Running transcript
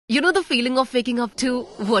You know the feeling of waking up to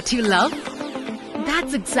what you love?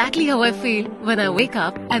 That's exactly how I feel when I wake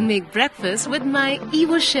up and make breakfast with my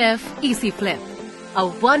Evo Chef Easy Flip. A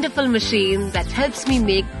wonderful machine that helps me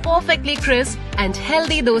make perfectly crisp and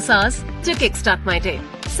healthy dosas to kickstart my day.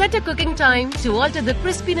 Set a cooking time to alter the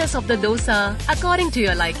crispiness of the dosa according to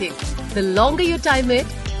your liking. The longer you time it,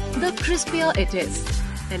 the crispier it is.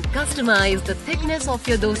 And customize the thickness of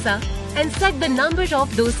your dosa and set the number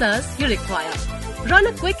of dosas you require. Run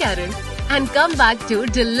a quick errand and come back to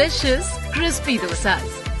delicious, crispy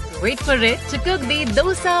dosas. Wait for it to cook the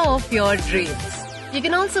dosa of your dreams. You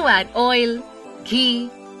can also add oil, ghee,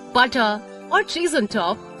 butter or cheese on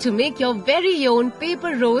top to make your very own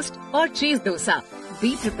paper roast or cheese dosa.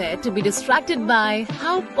 Be prepared to be distracted by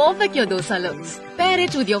how perfect your dosa looks. Pair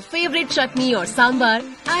it with your favorite chutney or sambar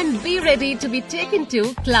and be ready to be taken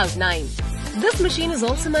to Cloud 9. This machine is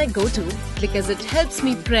also my go-to because it helps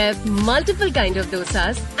me prep multiple kinds of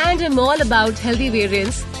dosas, and I'm all about healthy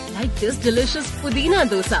variants like this delicious pudina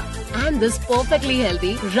dosa and this perfectly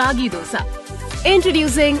healthy ragi dosa.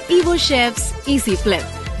 Introducing Evo Chef's Easy Flip,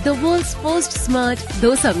 the world's first smart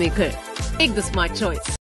dosa maker. Make the smart choice.